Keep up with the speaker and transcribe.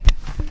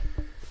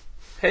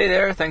Hey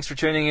there, thanks for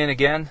tuning in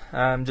again.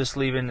 I'm just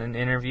leaving an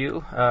interview,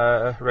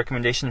 a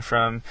recommendation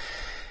from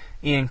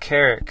Ian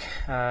Carrick.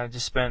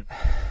 Just spent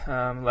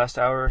the last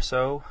hour or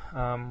so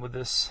with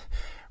this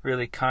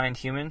really kind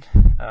human,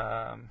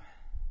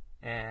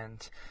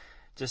 and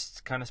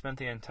just kind of spent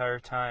the entire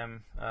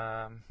time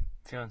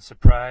feeling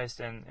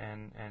surprised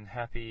and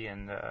happy,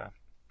 and I'm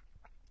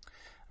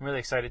really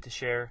excited to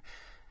share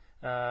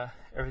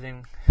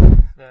everything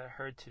that I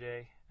heard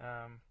today.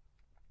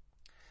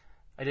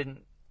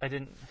 I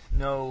didn't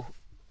know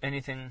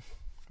anything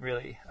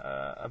really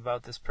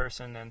about this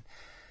person, and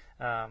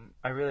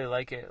I really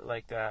like it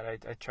like that.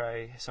 I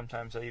try,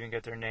 sometimes I'll even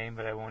get their name,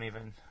 but I won't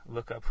even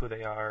look up who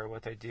they are or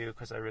what they do,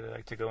 because I really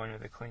like to go in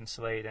with a clean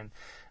slate, and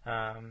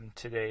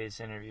today's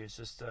interview is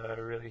just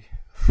really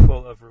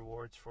full of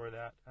rewards for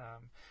that.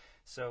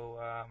 So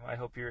I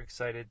hope you're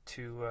excited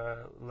to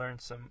learn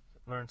some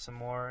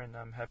more, and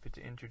I'm happy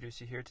to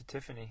introduce you here to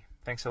Tiffani.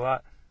 Thanks a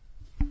lot.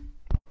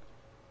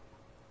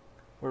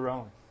 We're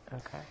rolling.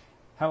 Okay.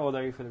 How old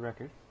are you, for the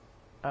record?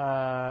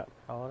 How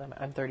old am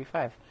I? I'm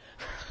 35.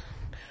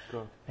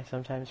 Cool. I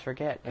sometimes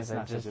forget because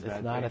it's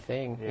not a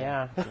thing.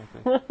 Yeah.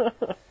 Exactly.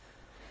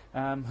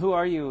 Who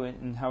are you,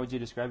 and how would you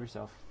describe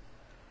yourself?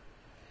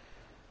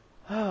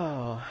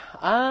 Who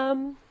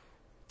am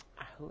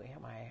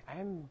I?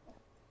 I'm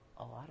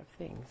a lot of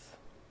things.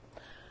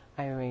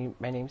 I mean,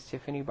 my name's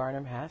Tiffani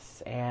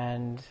Barnum-Hess,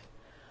 and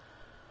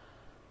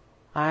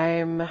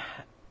I'm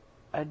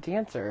a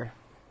dancer.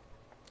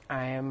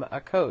 I'm a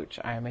coach.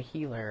 I'm a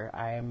healer.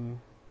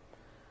 I'm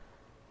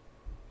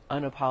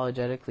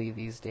unapologetically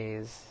these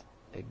days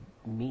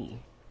me,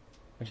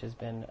 which has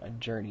been a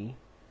journey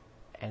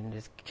and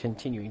is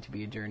continuing to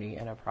be a journey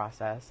and a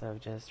process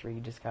of just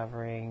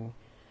rediscovering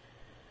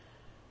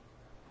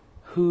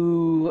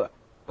who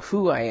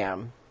I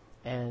am.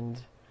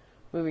 And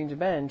moving to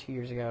Bend 2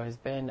 years ago has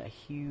been a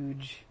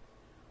huge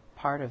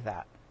part of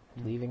that.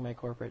 Leaving my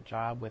corporate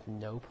job with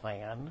no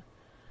plan.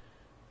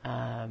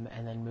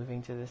 And then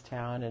moving to this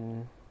town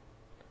and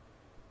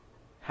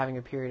having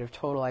a period of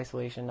total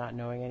isolation, not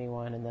knowing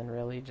anyone, and then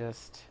really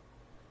just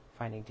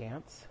finding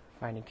dance,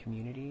 finding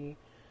community,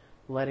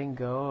 letting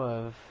go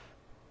of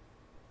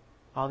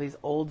all these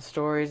old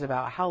stories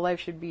about how life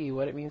should be,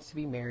 what it means to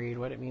be married,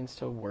 what it means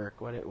to work,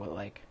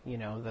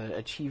 the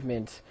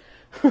achievement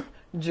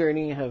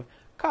journey of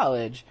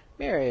college,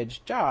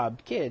 marriage,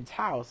 job, kids,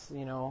 house,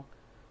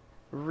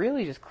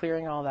 really just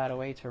clearing all that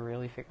away to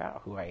really figure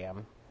out who I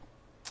am.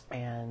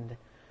 And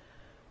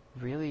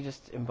really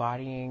just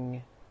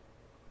embodying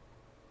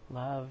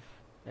love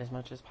as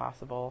much as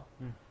possible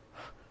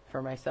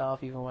for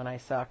myself, even when I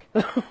suck,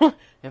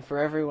 and for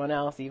everyone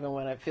else, even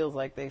when it feels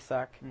like they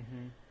suck,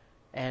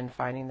 and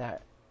finding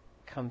that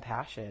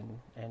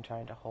compassion and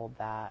trying to hold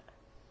that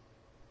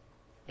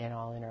in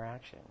all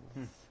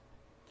interactions.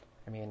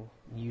 I mean,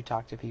 you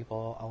talk to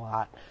people a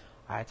lot.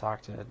 I've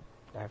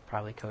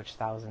probably coached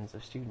thousands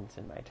of students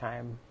in my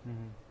time,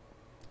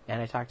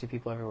 and I talk to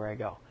people everywhere I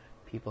go.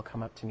 People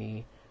come up to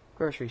me,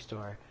 grocery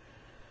store.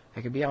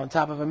 I could be on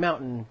top of a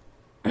mountain.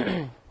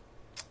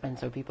 And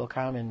so people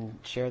come and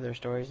share their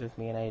stories with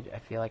me, and I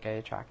feel like I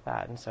attract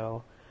that. And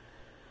so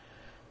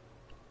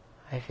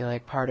I feel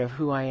like part of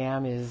who I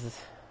am is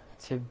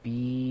to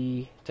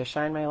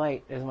shine my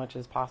light as much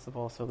as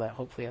possible so that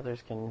hopefully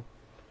others can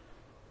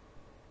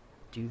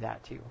do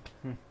that too.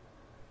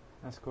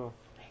 That's cool.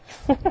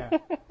 Thanks.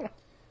 Yeah.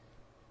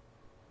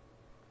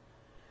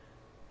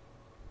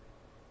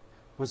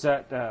 Was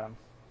that...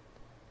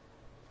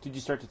 did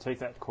you start to take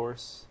that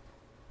course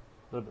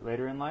a little bit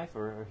later in life,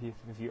 or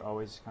have you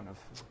always kind of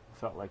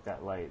felt like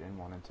that light and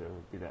wanted to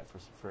be that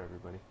for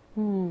everybody?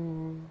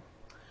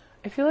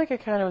 I feel like I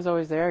kind of was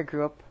always there. I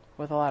grew up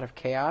with a lot of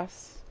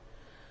chaos,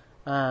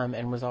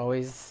 and was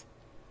always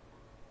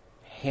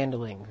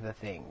handling the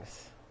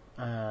things,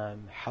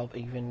 help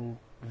even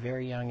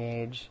very young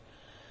age.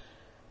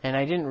 And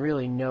I didn't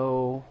really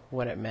know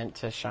what it meant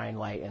to shine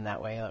light in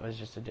that way. It was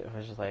just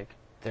like,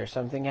 there's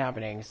something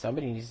happening.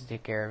 Somebody needs to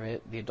take care of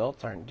it. The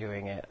adults aren't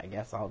doing it. I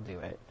guess I'll do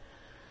it.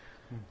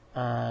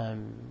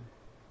 And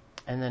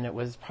then it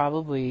was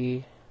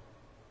probably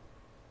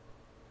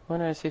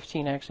when I was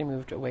 15, I actually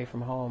moved away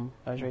from home.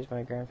 I was raised by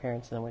my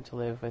grandparents and then went to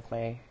live with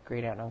my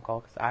great aunt and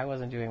uncle because I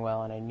wasn't doing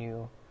well and I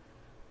knew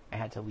I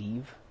had to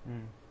leave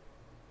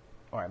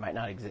or I might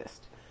not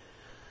exist.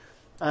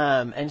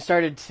 And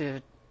started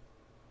to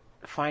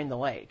find the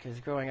light because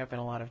growing up in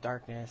a lot of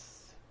darkness,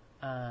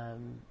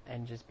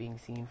 and just being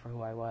seen for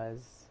who I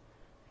was,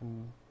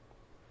 and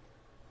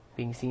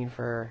being seen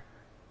for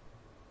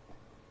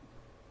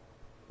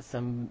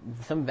some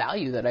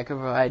value that I could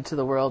provide to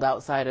the world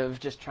outside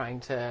of just trying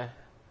to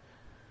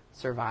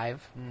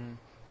survive.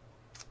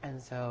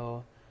 And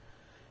so,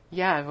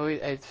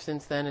 yeah,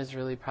 since then is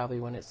really probably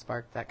when it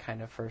sparked that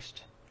kind of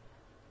first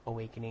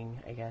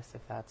awakening, I guess,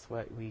 if that's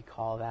what we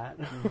call that.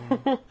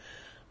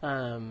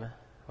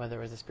 Whether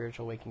it was a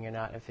spiritual awakening or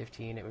not at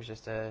 15, it was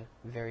just a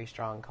very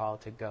strong call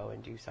to go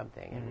and do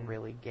something and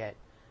really get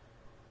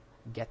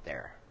get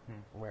there,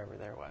 wherever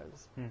there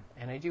was.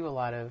 And I do a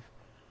lot of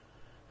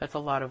that's a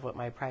lot of what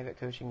my private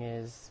coaching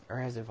is, or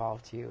has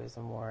evolved to, is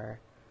a more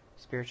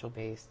spiritual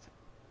based,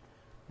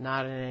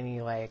 not in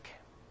any like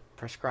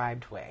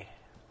prescribed way,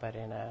 but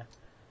in a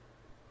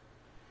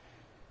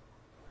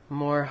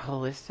more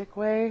holistic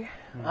way.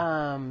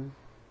 And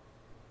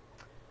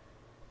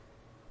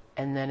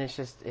then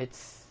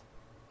it's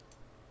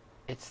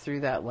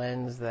through that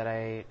lens that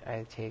I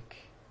take,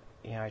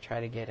 I try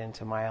to get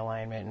into my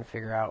alignment and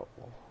figure out,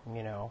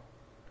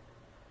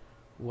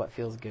 what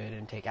feels good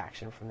and take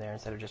action from there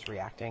instead of just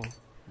reacting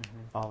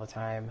all the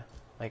time.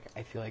 Like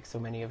I feel like so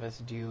many of us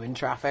do in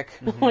traffic,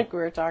 like we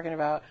were talking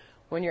about.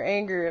 When you're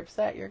angry or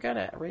upset, you're going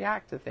to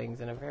react to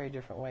things in a very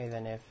different way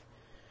than if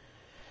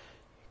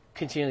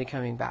continually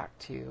coming back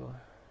to,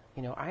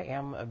 I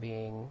am a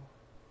being,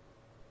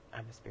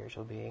 I'm a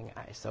spiritual being,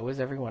 so is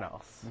everyone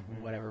else,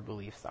 whatever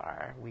beliefs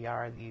are. We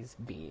are these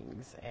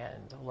beings,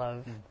 and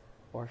love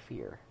or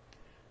fear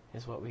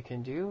is what we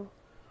can do.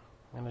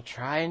 I'm going to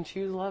try and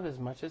choose love as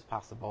much as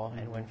possible,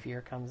 and when fear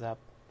comes up,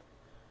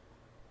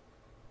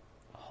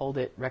 hold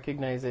it,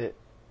 recognize it,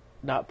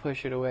 not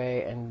push it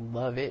away, and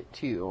love it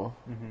too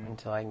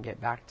until I can get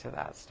back to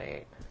that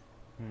state.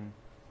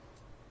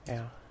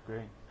 Yeah.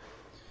 Great.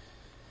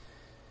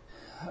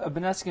 I've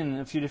been asking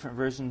a few different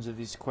versions of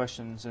these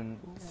questions, and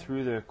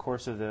through the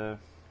course of the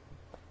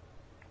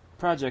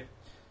project,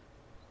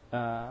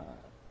 I've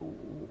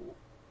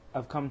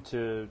come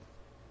to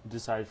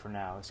decide for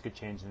now. This could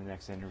change in the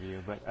next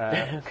interview, but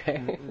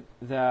okay.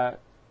 That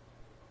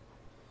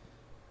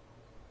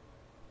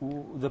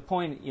the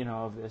point,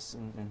 of this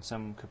in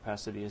some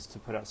capacity is to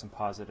put out some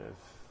positive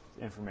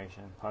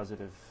information,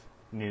 positive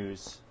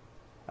news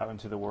out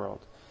into the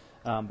world.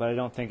 But I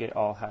don't think it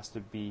all has to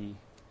be,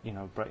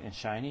 bright and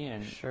shiny.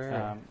 And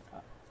sure.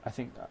 I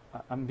think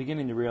I'm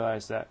beginning to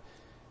realize that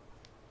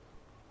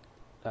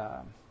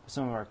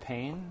some of our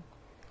pain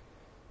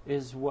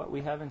is what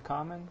we have in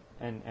common,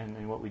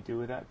 and what we do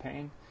with that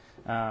pain.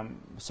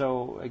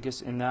 So I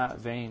guess in that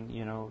vein,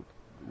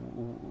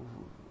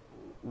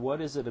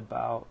 what is it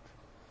about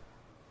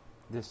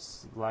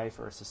this life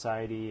or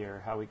society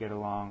or how we get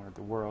along or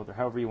the world or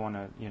however you want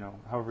to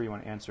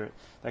answer it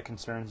that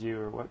concerns you,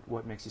 or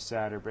what makes you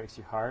sad or breaks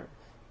your heart,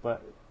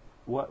 but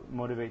what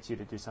motivates you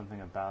to do something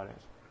about it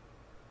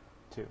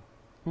too?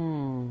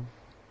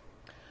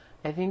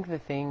 I think the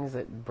things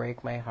that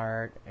break my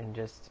heart and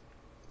just,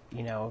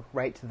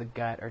 right to the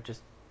gut are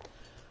just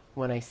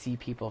when I see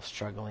people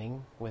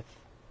struggling with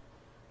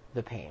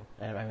the pain.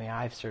 And I mean,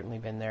 I've certainly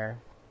been there.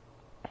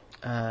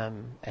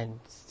 And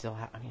still,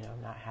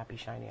 not happy,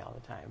 shiny all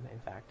the time. In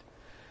fact,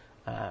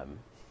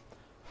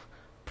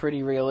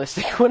 pretty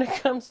realistic when it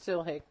comes to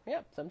like,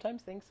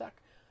 sometimes things suck.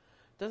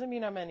 Doesn't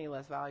mean I'm any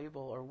less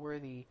valuable or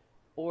worthy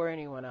or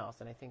anyone else.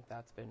 And I think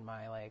that's been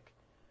my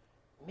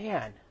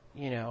man,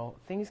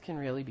 things can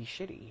really be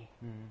shitty.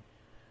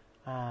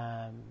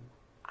 I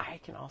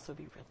can also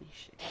be really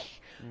shitty.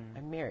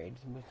 I'm married.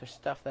 There's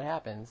stuff that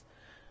happens.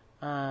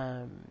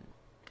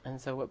 And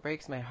so what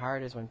breaks my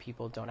heart is when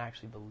people don't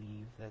actually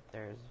believe that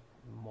there's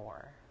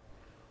more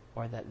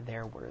or that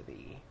they're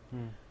worthy.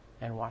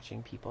 And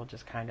watching people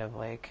just kind of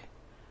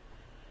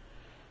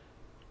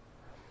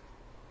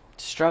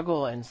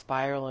struggle and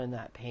spiral in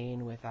that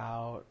pain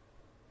without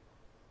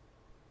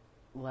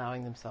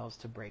allowing themselves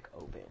to break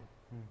open.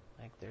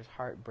 Like there's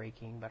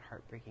heartbreaking, but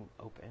heartbreaking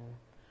open.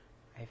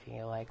 I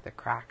feel like the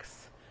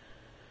cracks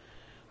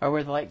are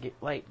where the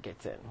light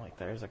gets in. Like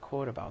there's a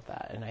quote about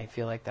that, and I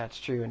feel like that's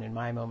true. And in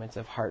my moments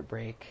of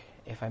heartbreak,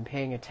 if I'm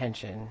paying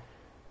attention,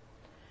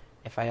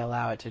 if I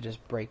allow it to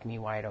just break me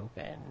wide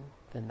open,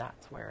 then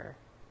that's where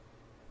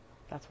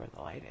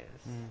the light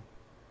is.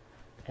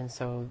 And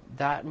so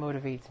that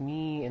motivates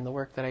me in the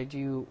work that I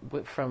do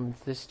from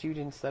the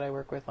students that I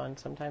work with on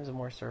sometimes a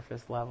more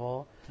surface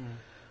level,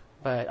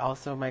 but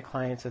also my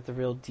clients at the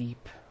real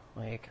deep,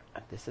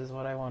 this is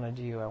what I want to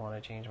do. I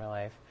want to change my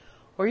life.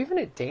 Or even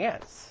at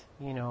dance,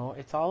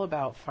 it's all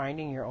about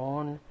finding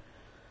out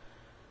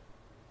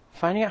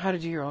how to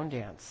do your own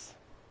dance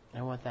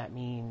and what that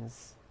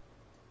means,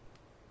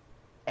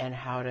 and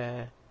how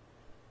to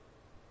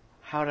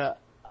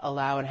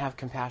allow and have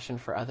compassion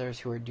for others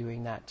who are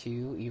doing that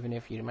too, even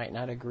if you might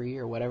not agree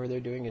or whatever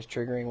they're doing is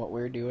triggering what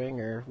we're doing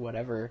or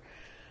whatever.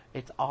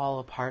 It's all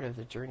a part of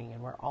the journey,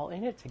 and we're all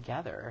in it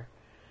together.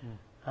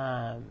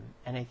 And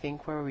I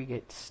think where we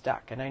get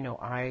stuck, and I know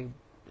I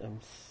am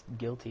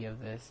guilty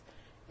of this,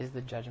 is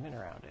the judgment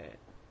around it.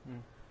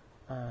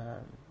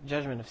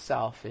 Judgment of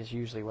self is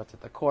usually what's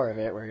at the core of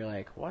it, where you're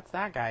like, what's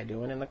that guy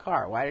doing in the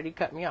car? Why did he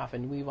cut me off?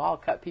 And we've all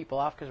cut people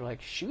off because we're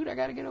like, shoot, I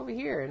got to get over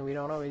here. And we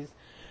don't always,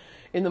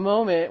 in the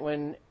moment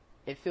when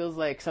it feels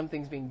like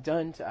something's being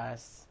done to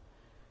us,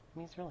 I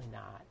mean, it's really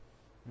not.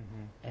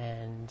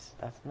 And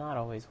that's not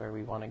always where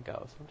we want to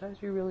go.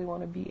 Sometimes we really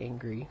want to be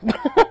angry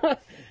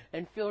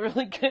and feel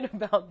really good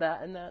about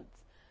that, and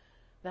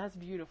that's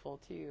beautiful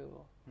too.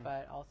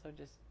 But also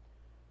just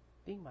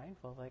being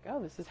mindful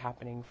of this is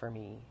happening for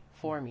me,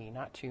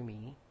 not to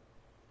me.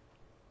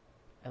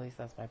 At least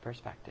that's my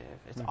perspective.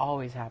 It's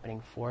always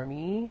happening for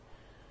me,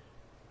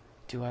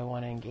 do I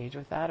want to engage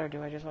with that, or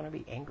do I just want to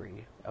be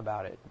angry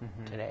about it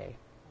today,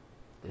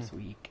 this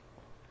week?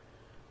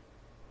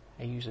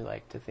 I usually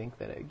like to think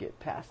that I get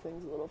past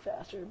things a little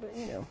faster, but,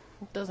 it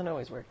doesn't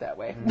always work that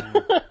way.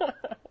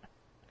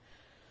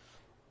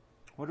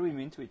 What do we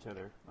mean to each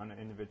other on an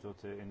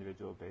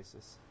individual-to-individual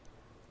basis?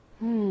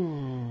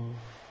 I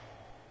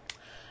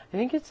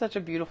think it's such a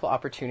beautiful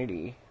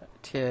opportunity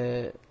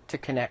to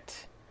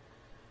connect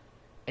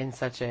in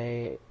such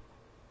a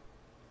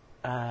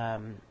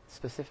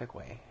specific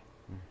way.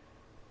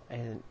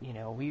 And,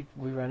 we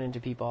run into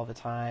people all the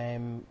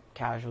time,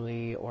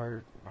 casually,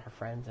 or our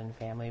friends and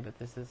family, but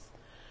it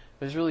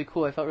was really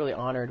cool. I felt really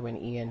honored when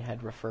Ian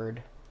had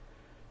referred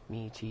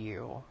me to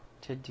you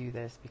to do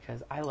this,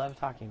 because I love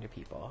talking to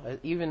people.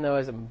 Even though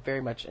I'm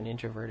very much an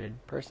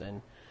introverted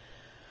person,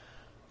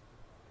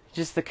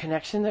 just the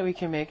connection that we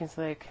can make, it's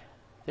like,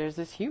 there's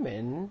this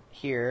human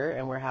here,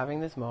 and we're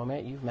having this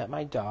moment. You've met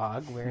my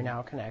dog. We're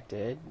now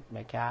connected.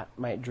 My cat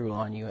might drool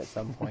on you at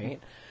some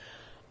point.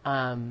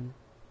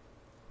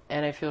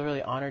 And I feel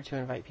really honored to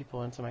invite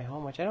people into my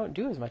home, which I don't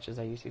do as much as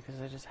I used to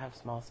because I just have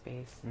small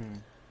space.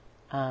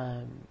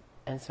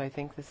 And so I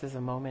think this is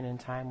a moment in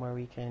time where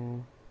we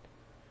can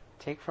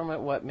take from it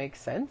what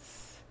makes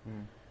sense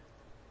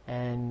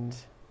and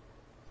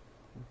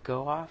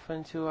go off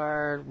into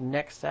our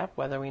next step,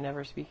 whether we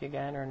never speak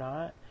again or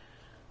not.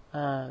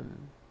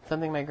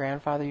 Something my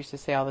grandfather used to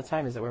say all the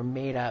time is that we're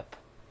made up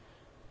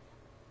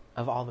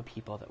of all the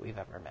people that we've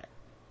ever met.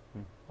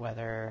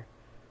 Whether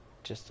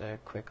just a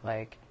quick,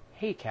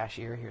 hey,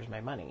 cashier, here's my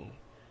money,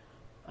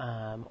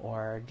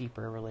 or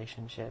deeper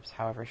relationships,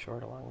 however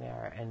short along they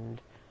are.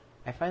 And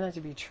I find that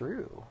to be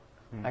true.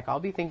 I'll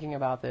be thinking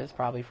about this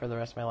probably for the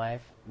rest of my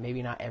life,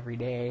 maybe not every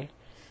day,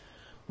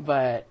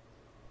 but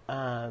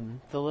the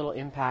little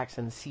impacts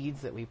and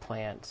seeds that we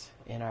plant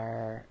in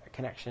our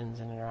connections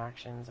and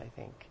interactions, I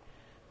think,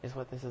 is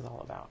what this is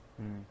all about.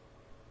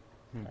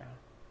 Yeah.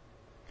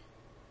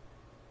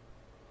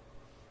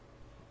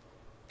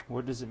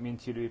 What does it mean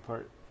to you to be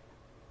part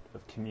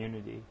of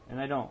community?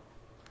 And I don't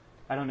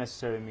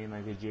necessarily mean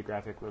the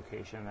geographic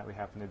location that we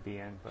happen to be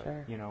in, but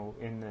Sure.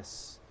 In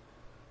this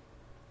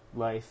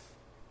life,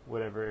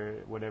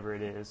 whatever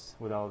it is,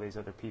 with all these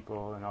other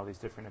people and all these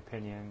different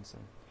opinions.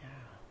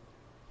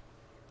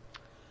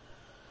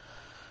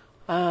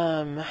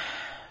 And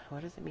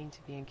what does it mean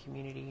to be in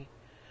community?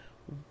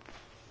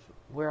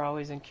 We're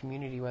always in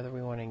community whether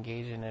we want to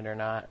engage in it or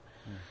not.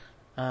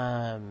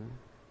 I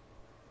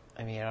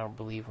don't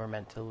believe we're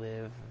meant to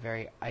live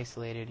very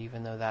isolated,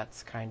 even though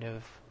that's kind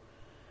of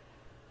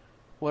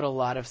what a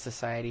lot of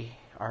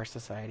our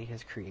society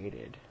has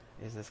created,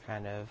 is this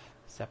kind of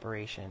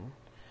separation,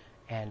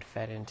 and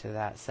fed into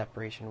that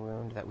separation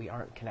wound that we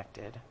aren't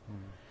connected.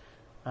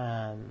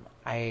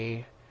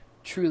 I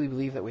truly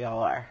believe that we all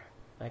are.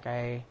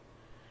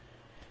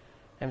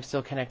 I'm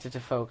still connected to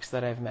folks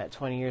that I've met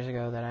 20 years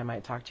ago that I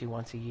might talk to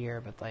once a year,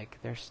 but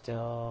they're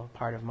still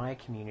part of my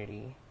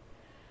community.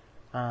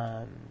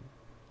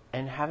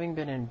 And having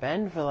been in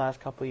Bend for the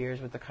last couple of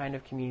years with the kind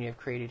of community I've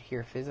created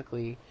here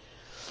physically,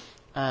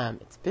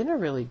 it's been a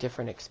really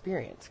different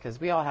experience,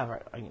 because we all have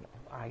our,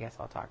 I guess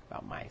I'll talk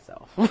about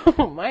myself.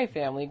 My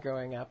family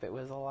growing up, it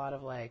was a lot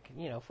of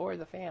for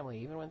the family,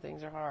 even when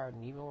things are hard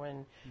and even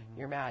when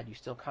you're mad, you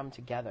still come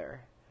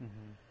together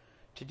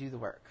to do the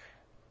work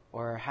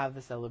or have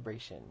the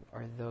celebration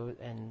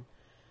and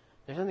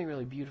there's something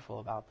really beautiful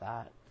about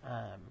that,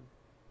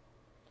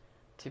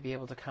 to be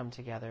able to come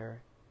together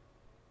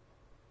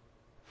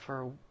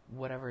for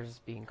whatever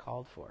is being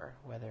called for,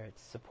 whether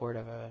it's support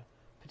of a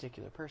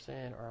particular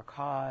person or a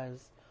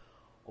cause,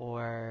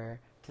 or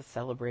to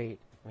celebrate.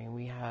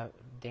 We have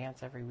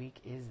dance every week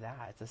is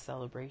that. It's a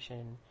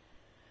celebration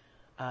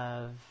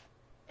of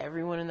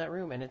everyone in that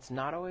room, and it's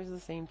not always the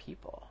same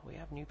people. We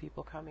have new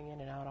people coming in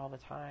and out all the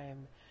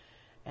time.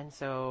 And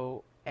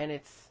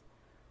it's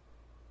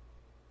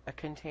a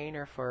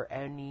container for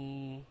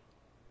anyone.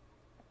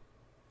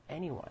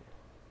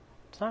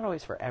 It's not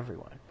always for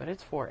everyone, but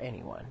it's for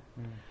anyone.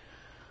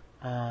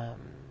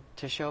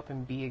 To show up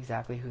and be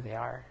exactly who they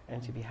are,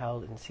 and to be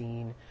held and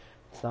seen.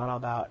 It's not all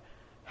about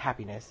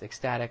happiness,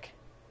 ecstatic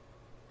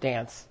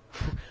dance.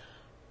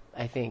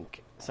 I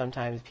think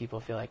sometimes people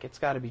feel like it's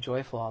got to be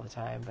joyful all the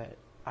time, but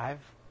I've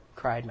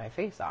cried my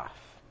face off.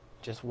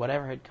 Just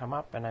whatever had come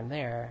up, and I'm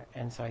there.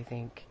 And so I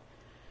think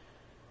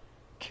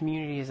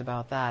community is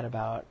about that,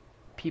 about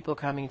people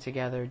coming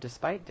together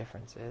despite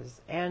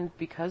differences and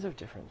because of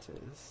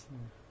differences.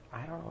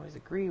 I don't always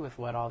agree with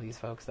what all these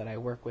folks that I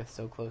work with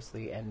so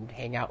closely and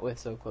hang out with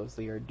so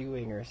closely are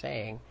doing or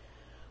saying,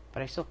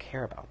 but I still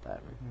care about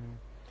them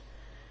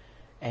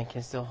and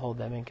can still hold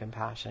them in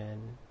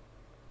compassion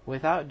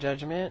without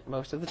judgment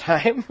most of the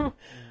time.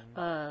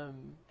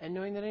 And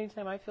knowing that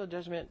anytime I feel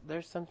judgment,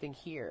 there's something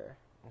here.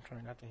 I'm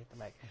trying not to hit the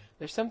mic.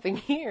 There's something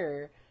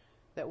here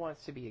that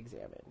wants to be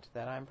examined,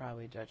 that I'm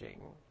probably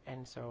judging.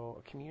 And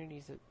so community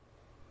is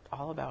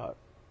all about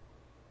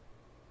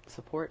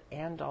support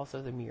and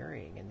also the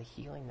mirroring and the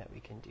healing that we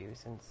can do,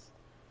 since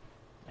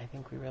I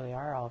think we really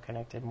are all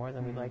connected more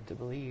than we'd like to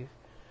believe.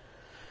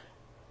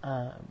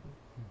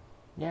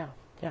 Yeah,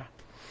 yeah.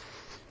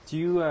 Do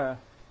you have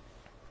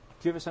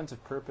a sense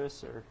of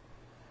purpose or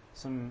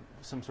some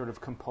sort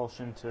of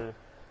compulsion to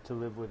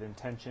live with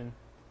intention?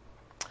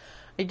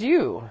 I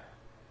do.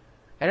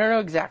 I don't know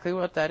exactly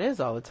what that is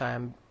all the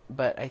time,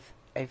 but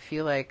I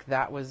feel like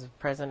that was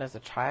present as a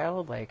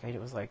child. Like, I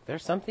was like,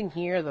 there's something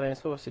here that I'm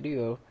supposed to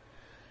do.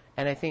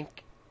 And I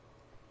think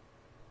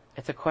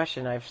it's a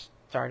question I've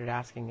started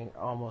asking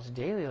almost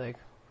daily, like,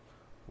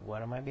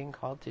 what am I being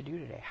called to do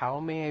today? How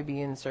may I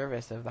be in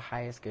service of the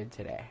highest good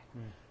today?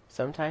 Mm.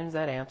 Sometimes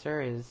that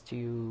answer is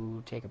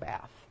to take a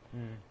bath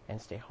and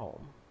stay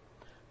home.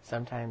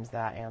 Sometimes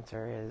that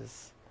answer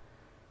is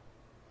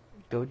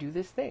go do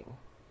this thing.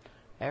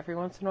 Every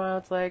once in a while,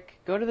 it's like,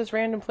 go to this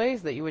random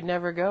place that you would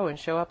never go and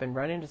show up and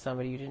run into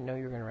somebody you didn't know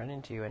you were going to run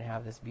into and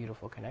have this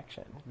beautiful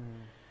connection.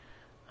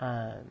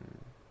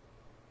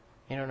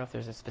 I don't know if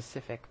there's a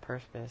specific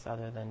purpose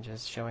other than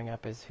just showing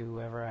up as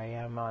whoever I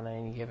am on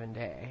any given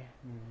day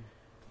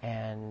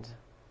and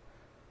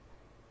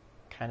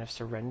kind of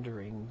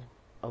surrendering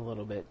a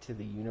little bit to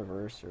the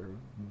universe or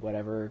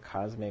whatever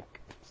cosmic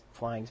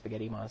flying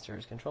spaghetti monster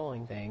is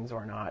controlling things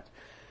or not,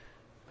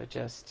 but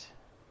just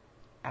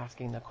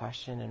asking the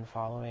question and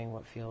following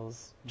what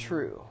feels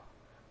true.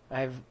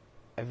 I've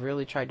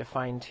really tried to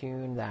fine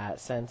tune that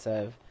sense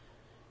of,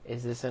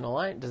 is this in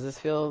alignment? Does this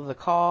feel the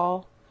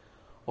call,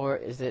 or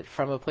is it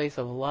from a place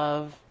of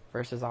love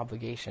versus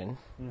obligation?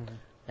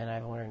 And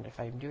I've learned if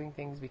I'm doing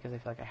things because I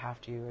feel like I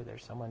have to, or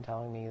there's someone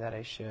telling me that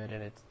I should,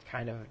 and it's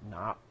kind of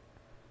not.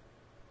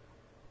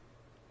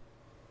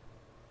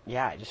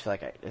 Yeah, I just feel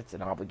like it's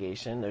an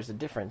obligation. There's a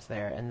difference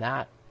there, and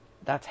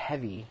that's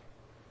heavy.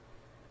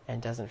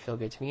 And doesn't feel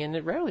good to me, and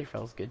it rarely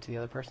feels good to the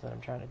other person that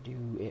I'm trying to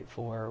do it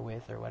for,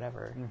 with, or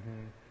whatever.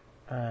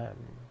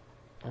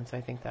 And so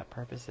I think that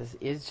purpose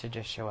is to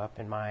just show up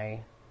in my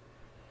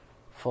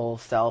full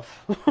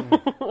self,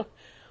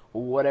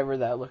 whatever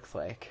that looks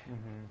like.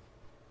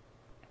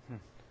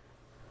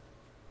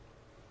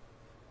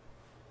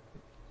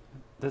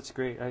 That's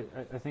great.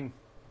 I think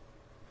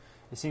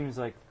it seems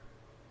like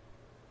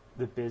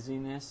the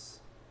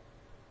busyness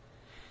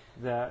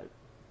that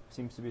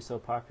seems to be so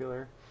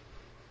popular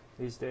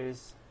these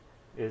days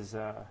is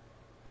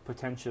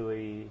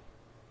potentially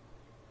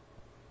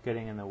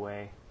getting in the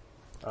way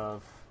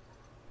of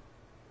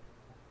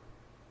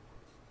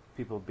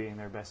people being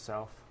their best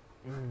self.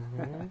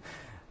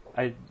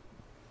 I,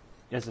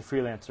 as a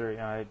freelancer,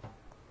 I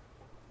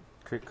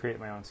create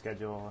my own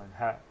schedule,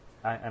 and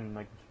I'm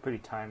like pretty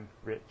time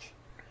rich.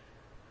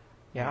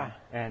 Yeah.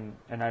 And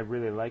I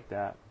really like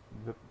that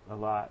a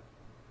lot.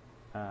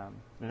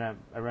 And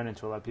I run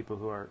into a lot of people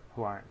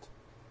who aren't.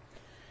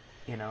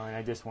 And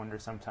I just wonder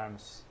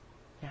sometimes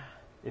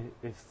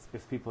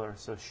if people are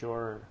so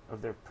sure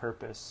of their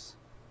purpose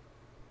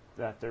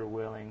that they're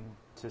willing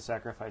to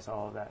sacrifice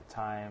all of that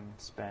time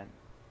spent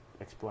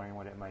exploring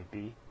what it might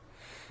be.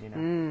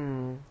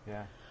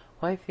 Yeah.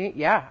 Well, I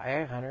think,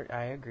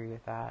 I agree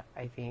with that.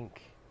 I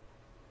think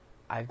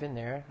I've been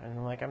there, and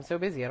I'm like, I'm so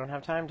busy, I don't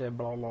have time to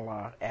blah, blah,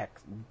 blah,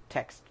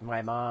 text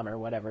my mom or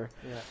whatever.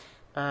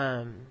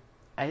 Yeah.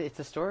 It's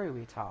a story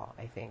we tell,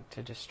 I think,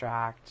 to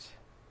distract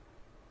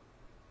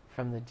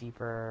from the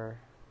deeper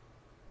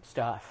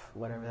stuff,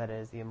 whatever that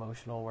is, the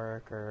emotional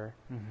work or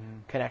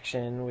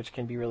connection, which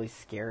can be really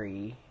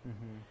scary,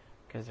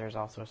 because there's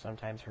also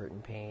sometimes hurt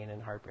and pain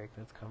and heartbreak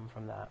that's come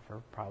from that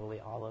for probably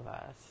all of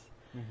us.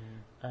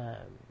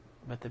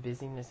 But the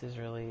busyness is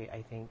really,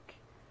 I think,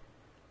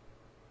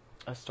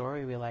 a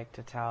story we like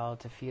to tell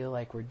to feel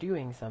like we're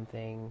doing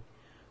something,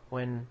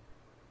 when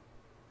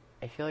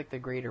I feel like the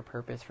greater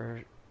purpose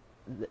for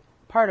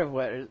part of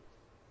what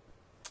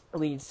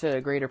leads to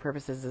greater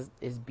purposes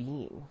is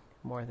being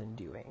more than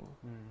doing.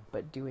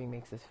 But doing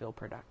makes us feel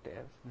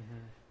productive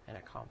and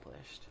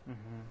accomplished.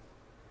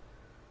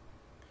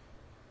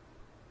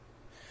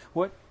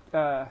 What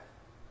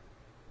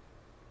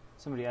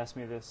somebody asked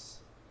me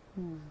this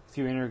a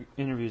few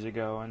interviews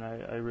ago, and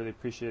I really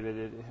appreciated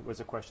it. It was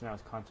a question I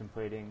was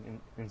contemplating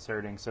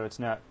inserting, so it's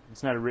not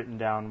a written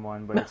down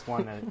one, but it's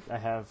one that I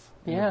have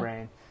in the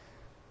brain.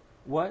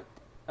 What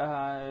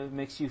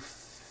makes you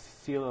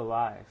feel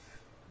alive?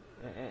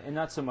 And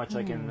not so much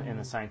like in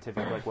the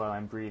scientific, like, well,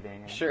 I'm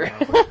breathing. And, sure.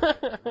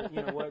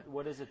 But,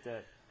 what is it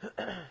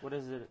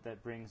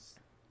that brings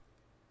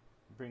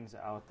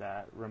out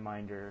that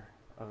reminder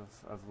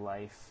of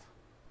life?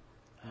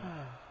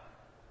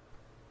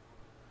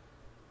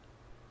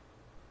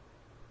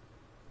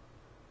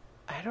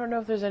 I don't know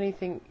if there's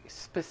anything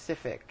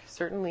specific.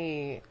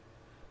 Certainly,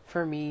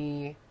 for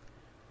me,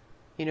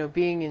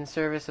 being in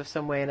service of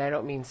some way, and I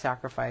don't mean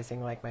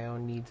sacrificing like my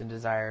own needs and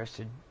desires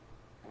to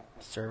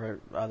serve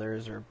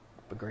others or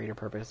a greater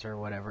purpose or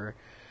whatever,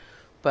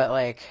 but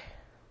like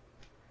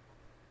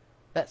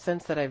that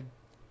sense that I've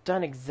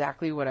done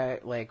exactly what I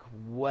like,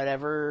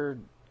 whatever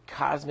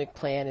cosmic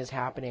plan is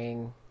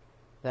happening,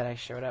 that I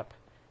showed up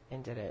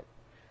and did it.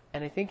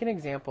 And I think an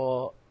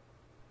example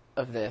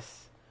of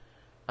this,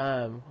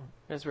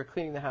 as we're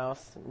cleaning the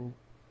house and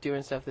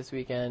doing stuff this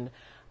weekend,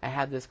 I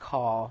had this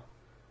call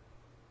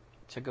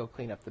to go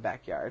clean up the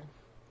backyard.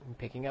 and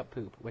picking up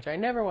poop, which I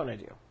never want to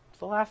do. It's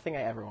the last thing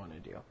I ever want to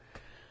do.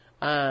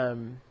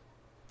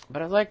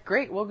 But I was like,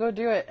 great, we'll go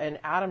do it. And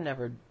Adam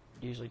never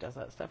usually does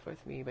that stuff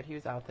with me, but he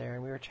was out there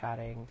and we were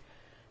chatting.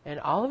 And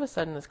all of a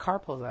sudden this car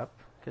pulls up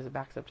because it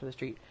backs up to the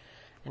street.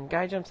 And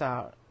guy jumps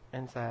out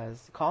and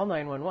says, call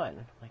 911.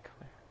 I'm like,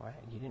 what?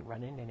 You didn't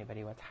run into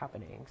anybody. What's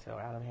happening? So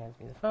Adam hands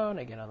me the phone.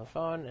 I get on the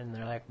phone and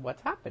they're like,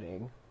 what's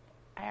happening?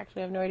 I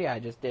actually have no idea. I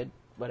just did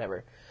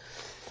whatever.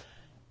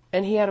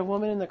 And he had a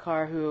woman in the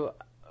car who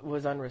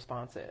was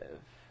unresponsive.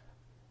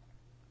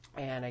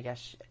 And I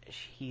guess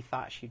he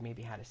thought she'd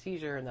maybe had a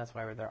seizure, and that's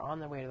why they're on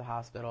their way to the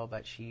hospital,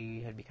 but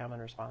she had become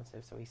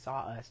unresponsive, so he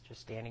saw us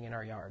just standing in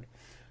our yard,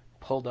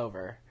 pulled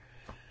over.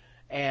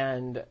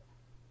 And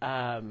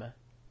the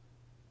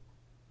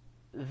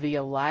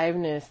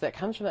aliveness that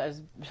comes from that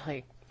is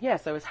like,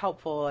 yes, I was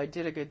helpful, I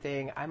did a good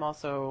thing. I'm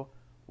also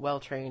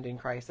well-trained in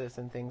crisis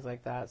and things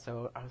like that,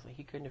 so I was like,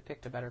 he couldn't have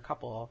picked a better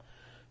couple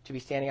to be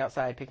standing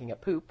outside picking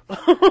up poop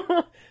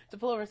to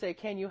pull over and say,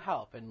 can you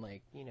help? And,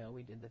 like, you know,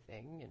 we did the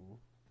thing, and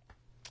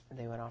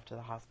they went off to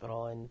the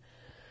hospital. And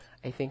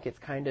I think it's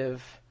kind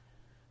of,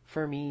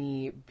 for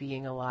me,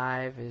 being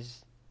alive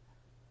is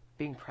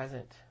being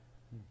present.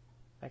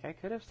 Like, I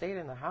could have stayed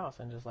in the house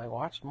and just, like,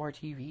 watched more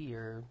TV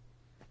or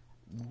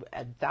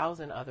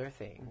 1,000 other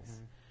things.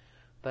 Mm-hmm.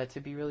 But to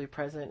be really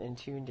present and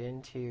tuned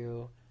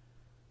into,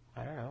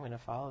 I don't know, I'm going to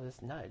follow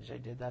this nudge. I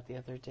did that the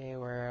other day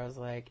where I was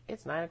like,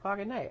 it's 9 o'clock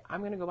at night.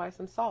 I'm going to go buy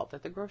some salt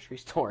at the grocery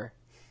store.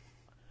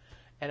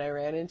 And I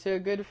ran into a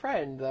good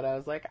friend that I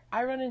was like,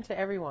 I run into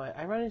everyone.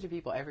 I run into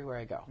people everywhere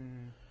I go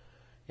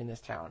in this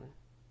town.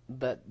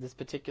 But this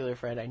particular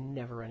friend, I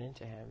never run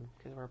into him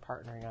because we're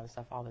partnering on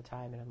stuff all the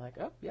time. And I'm like,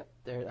 oh, yep.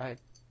 I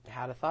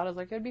had a thought. I was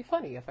like, it'd be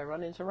funny if I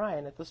run into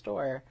Ryan at the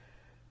store.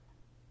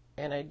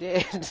 And I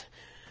did.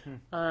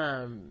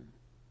 And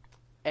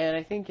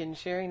I think in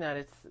sharing that,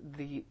 it's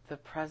the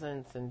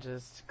presence and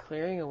just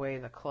clearing away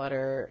the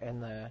clutter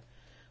and the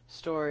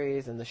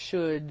stories and the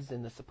shoulds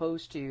and the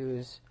supposed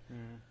tos.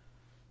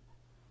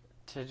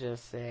 To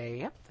just say,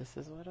 yep, this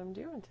is what I'm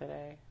doing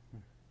today.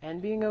 And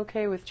being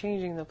okay with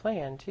changing the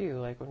plan, too.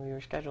 Like when we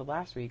were scheduled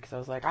last week, because I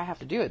was like, I have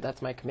to do it.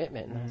 That's my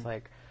commitment. And I was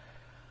like,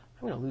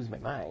 I'm going to lose my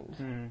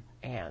mind.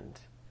 And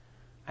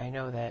I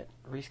know that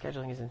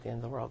rescheduling isn't the end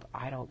of the world.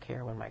 I don't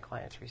care when my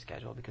clients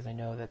reschedule because I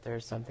know that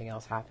there's something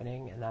else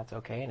happening, and that's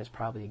okay. And it's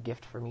probably a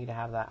gift for me to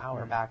have that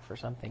hour back for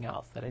something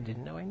else that I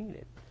didn't know I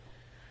needed.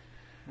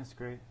 That's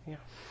great. Yeah.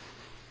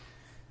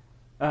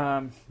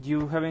 Do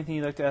you have anything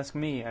you'd like to ask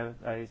me?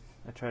 I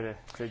try to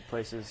trade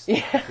places through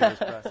this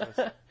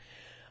process.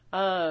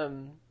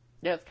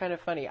 Yeah, it's kind of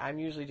funny. I'm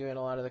usually doing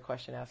a lot of the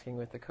question asking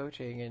with the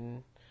coaching,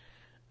 and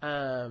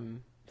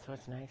so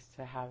it's nice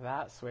to have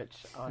that switch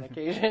on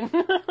occasion.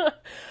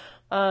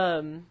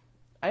 I'm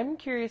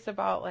curious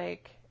about,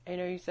 like, I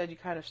know you said you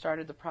kind of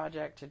started the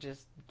project to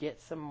just get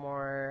some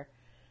more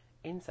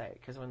insight,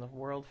 because when the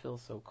world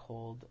feels so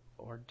cold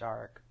or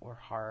dark or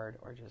hard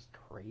or just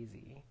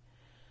crazy.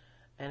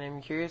 And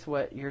I'm curious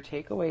what your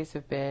takeaways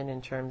have been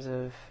in terms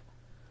of,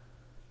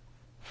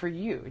 for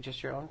you,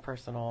 just your own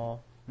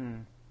personal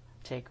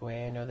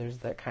takeaway. I know there's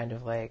that kind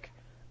of like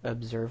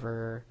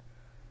observer,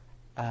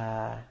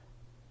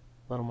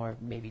 little more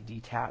maybe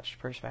detached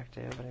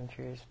perspective, but I'm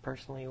curious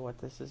personally what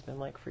this has been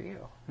like for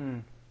you.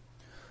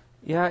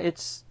 Yeah,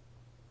 it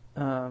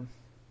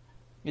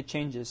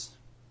changes,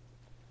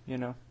 you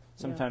know.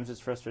 Sometimes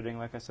it's frustrating,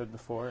 like I said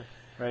before,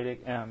 right?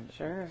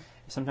 Sure.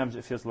 Sometimes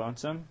it feels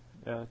lonesome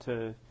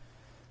to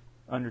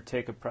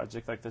undertake a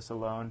project like this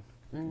alone.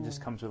 It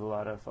just comes with a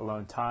lot of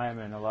alone time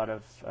and a lot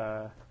of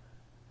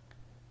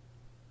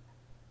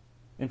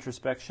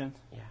introspection,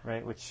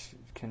 right? Which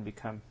can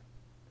become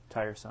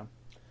tiresome,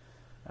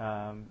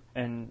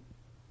 and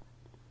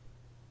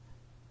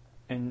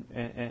I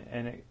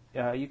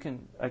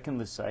can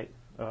lose sight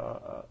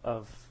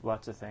of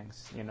lots of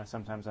things. You know,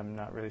 sometimes I'm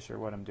not really sure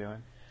what I'm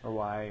doing or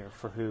why or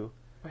for who,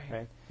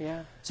 right?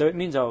 Yeah. So it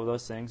means all of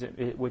those things,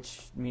 which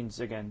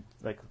means, again,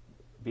 like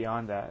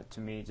beyond that,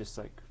 to me, just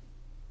like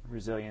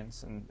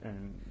resilience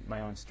and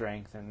my own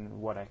strength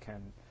and what I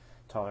can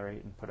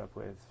tolerate and put up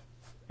with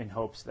in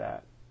hopes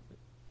that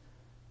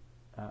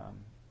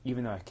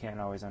even though I can't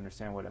always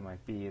understand what it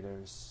might be,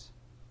 there's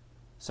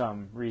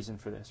some reason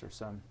for this or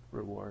some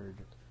reward,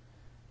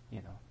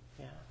 you know.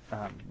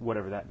 Yeah.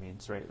 Whatever that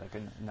means, right? Like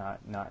not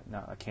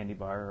a candy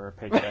bar or a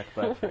paycheck,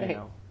 but right. You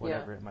know,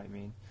 whatever it might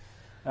mean.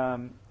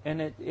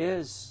 And it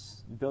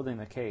is building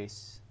the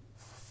case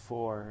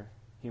for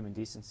human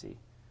decency.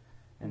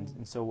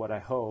 And so what I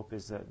hope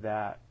is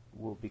that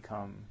will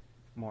become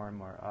more and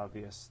more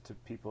obvious to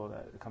people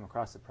that come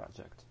across the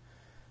project.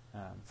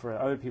 For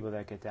other people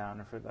that get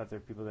down, or for other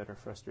people that are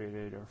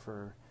frustrated, or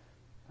for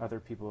other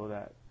people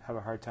that have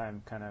a hard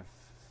time kind of,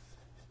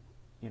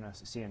 you know,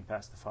 seeing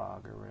past the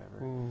fog or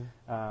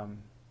whatever,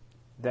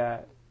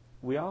 that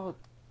we all,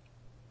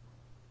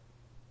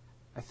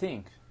 I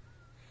think,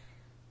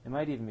 it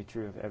might even be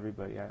true of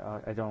everybody.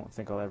 I don't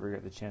think I'll ever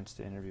get the chance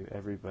to interview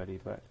everybody,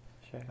 but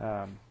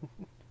sure.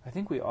 I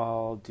think we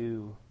all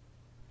do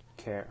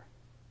care.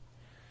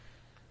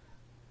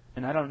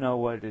 And I don't know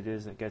what it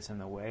is that gets in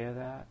the way of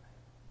that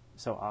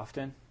so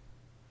often.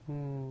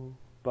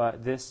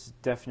 But this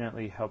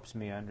definitely helps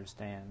me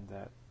understand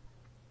that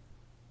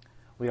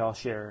we all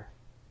share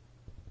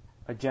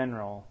a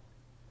general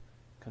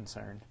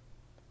concern.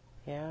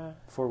 Yeah.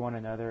 For one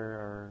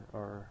another,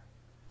 or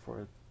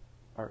for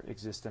our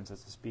existence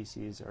as a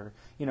species, or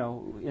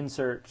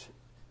insert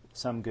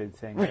some good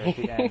thing there at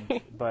the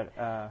end. But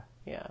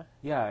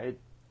it.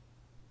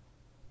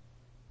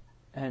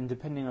 And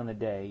depending on the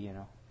day,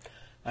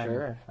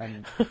 Sure.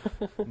 I'm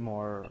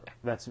more.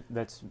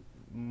 That's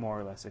more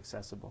or less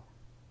accessible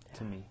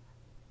to me.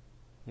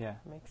 Yeah.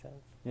 Makes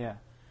sense. Yeah.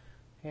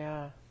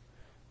 Yeah.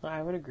 Well,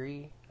 I would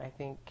agree. I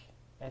think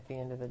at the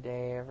end of the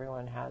day,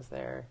 everyone has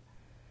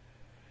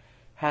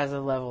a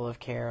level of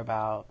care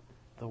about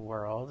the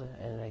world,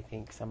 and I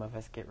think some of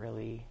us get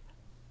really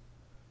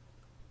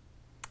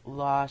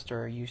lost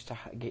or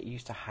get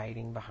used to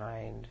hiding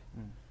behind,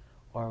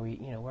 or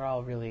we're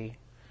all really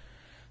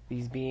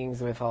these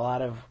beings with a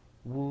lot of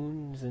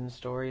wounds and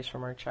stories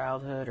from our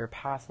childhood or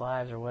past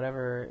lives or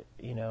whatever,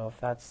 if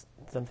that's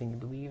something you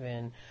believe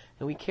in,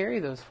 and we carry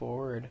those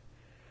forward,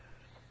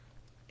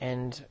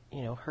 and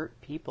hurt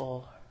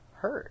people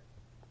hurt.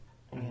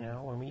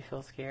 When we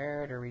feel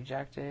scared or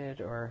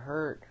rejected or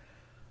hurt,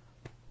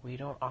 we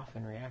don't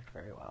often react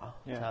very well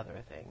to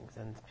other things.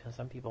 And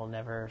some people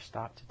never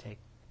stop to take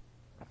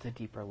the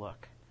deeper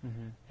look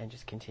and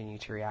just continue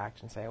to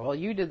react and say, well,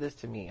 you did this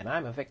to me and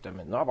I'm a victim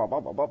and blah, blah, blah,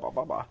 blah, blah, blah,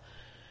 blah, blah.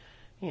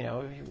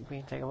 If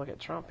we take a look at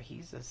Trump,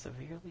 he's a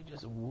severely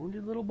just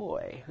wounded little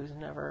boy who's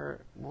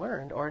never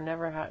learned or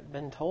never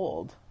been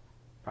told,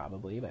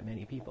 probably by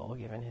many people,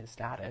 given his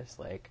status,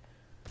 like,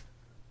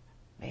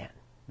 man,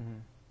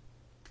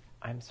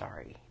 I'm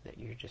sorry that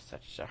you're just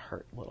such a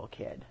hurt little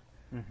kid.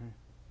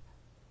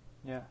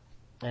 Yeah.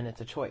 And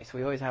it's a choice.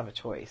 We always have a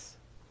choice.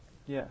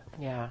 Yeah.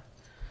 Yeah.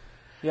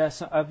 Yeah,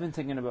 so I've been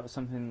thinking about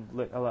something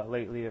a lot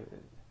lately,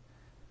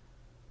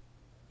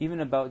 even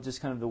about just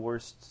kind of the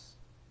worst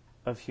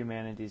of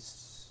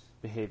humanity's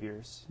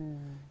behaviors.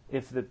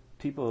 If the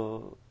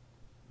people,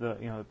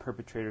 the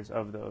perpetrators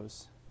of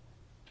those,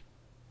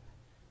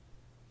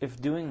 if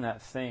doing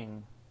that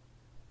thing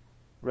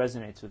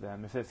resonates with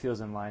them, if it feels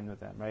in line with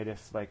them, right?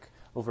 If like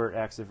overt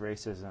acts of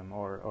racism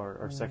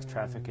or sex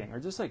trafficking or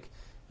just like,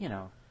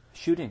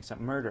 shooting,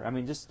 some murder. I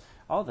mean, just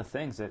all the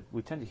things that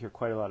we tend to hear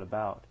quite a lot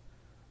about.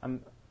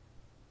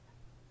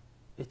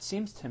 It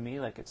seems to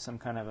me like it's some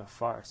kind of a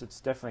farce. It's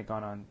definitely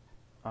gone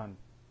on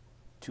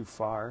too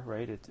far,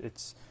 right?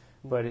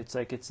 But it's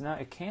like it's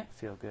not. It can't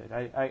feel good.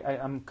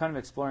 I'm kind of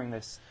exploring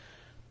this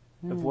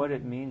of what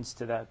it means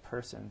to that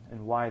person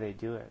and why they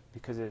do it,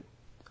 because I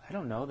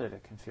don't know that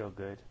it can feel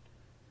good.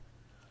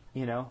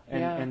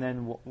 And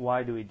then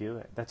why do we do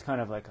it? That's kind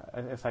of like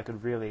if I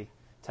could really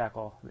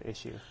tackle the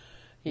issue.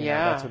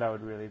 That's what I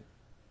would really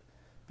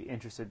be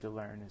interested to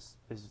learn is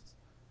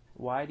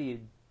why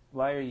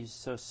are you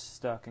so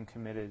stuck and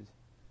committed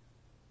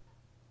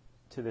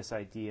to this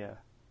idea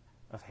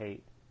of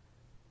hate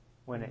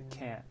when it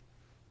can't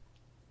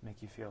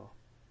make you feel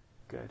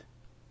good?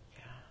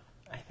 Yeah.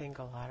 I think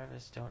a lot of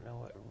us don't know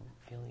what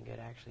feeling good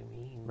actually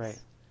means. Right.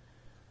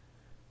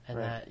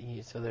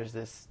 And so there's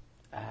this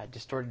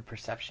distorted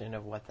perception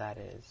of what that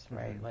is,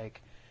 right?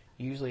 Like,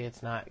 usually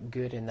it's not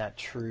good in that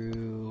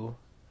true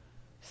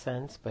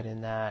sense, but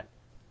in that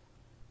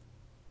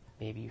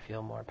maybe you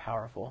feel more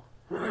powerful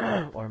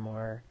or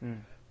more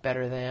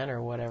better than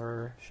or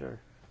whatever. Sure.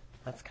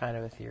 That's kind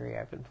of a theory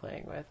I've been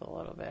playing with a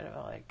little bit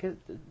about, like, 'cause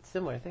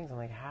similar things. I'm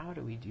like, how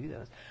do we do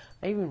those?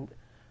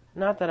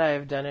 Not that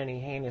I've done any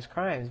heinous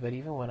crimes, but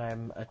even when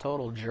I'm a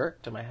total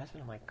jerk to my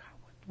husband, I'm like, God,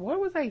 what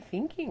was I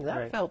thinking?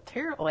 That felt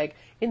terrible. Like,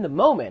 in the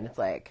moment, it's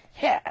like,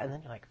 yeah, and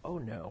then you're like, oh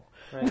no.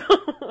 Right.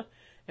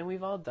 And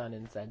we've all done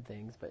and said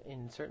things, but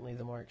in certainly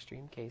the more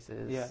extreme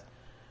cases,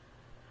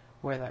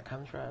 where that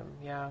comes from,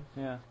 yeah.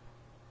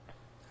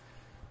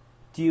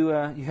 Do you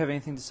have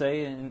anything to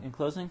say in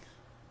closing?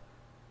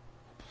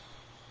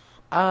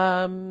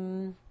 I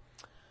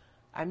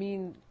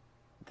mean,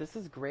 this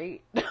is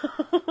great.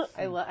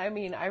 I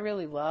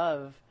really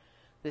love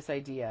this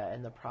idea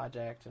and the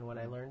project and what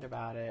I learned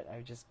about it.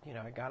 I just,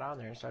 I got on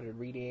there and started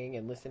reading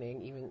and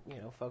listening, even,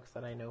 folks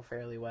that I know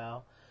fairly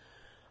well.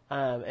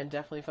 And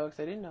definitely folks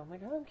I didn't know. I'm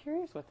like, oh, I'm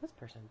curious what this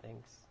person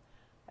thinks.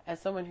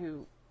 As someone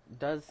who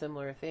does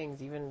similar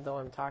things, even though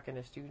I'm talking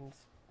to students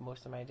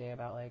most of my day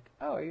about, like,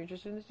 oh, are you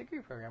interested in this degree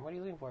program? What are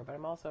you looking for? But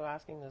I'm also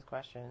asking those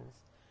questions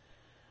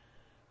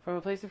from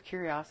a place of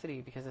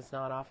curiosity, because it's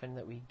not often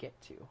that we get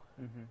to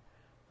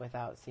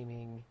without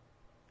seeming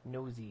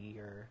nosy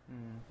or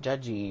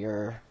judgy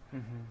or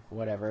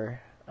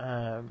whatever.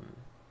 And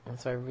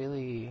so I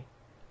really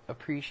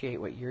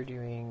appreciate what you're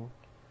doing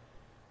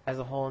as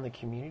a whole in the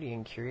community,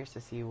 and curious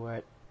to see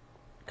what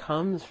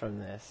comes from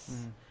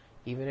this.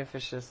 Even if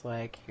it's just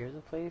like, here's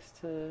a place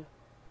to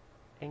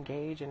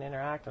engage and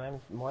interact, and I'm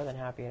more than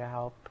happy to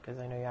help, because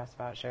I know you asked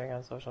about sharing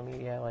on social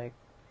media. Like,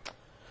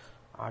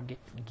 I'll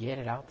get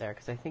it out there,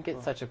 because I think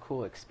it's such a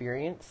cool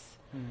experience.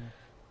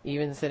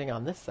 Even sitting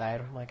on this side,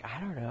 I'm like, I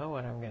don't know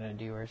what I'm going to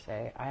do or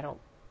say. I don't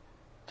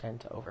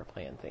tend to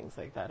overplan things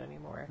like that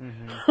anymore.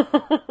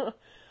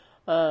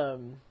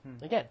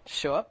 Mm-hmm. Again,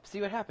 show up,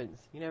 see what happens.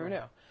 You never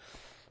know.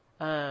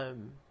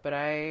 But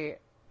I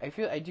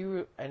feel, I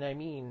do, and I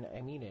mean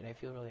it. I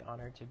feel really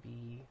honored to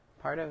be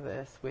part of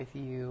this with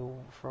you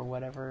for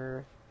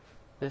whatever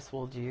this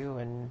will do,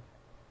 and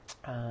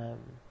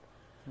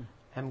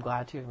I'm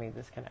glad to have made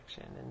this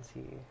connection and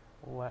see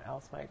what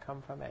else might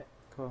come from it.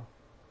 Cool.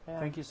 Yeah.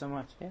 Thank you so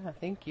much. Yeah,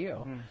 thank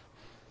you. Mm.